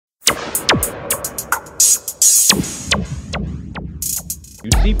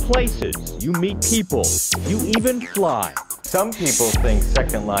You see places, you meet people, you even fly. Some people think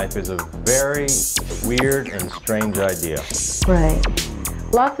Second Life is a very weird and strange idea. Right.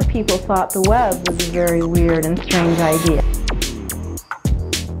 Lots of people thought the web was a very weird and strange idea.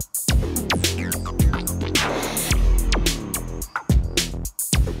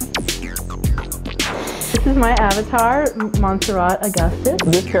 This is my avatar, Montserrat Augustus.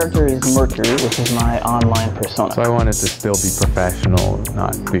 This character is Mercury, which is my online persona. So I wanted to still be professional,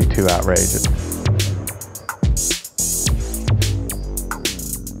 not be too outrageous.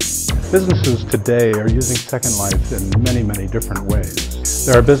 Businesses today are using Second Life in many, many different ways.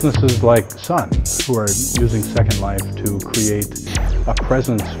 There are businesses like Sun who are using Second Life to create a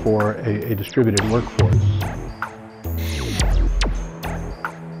presence for a distributed workforce.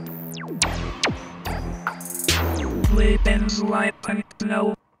 Leben, Leipzig,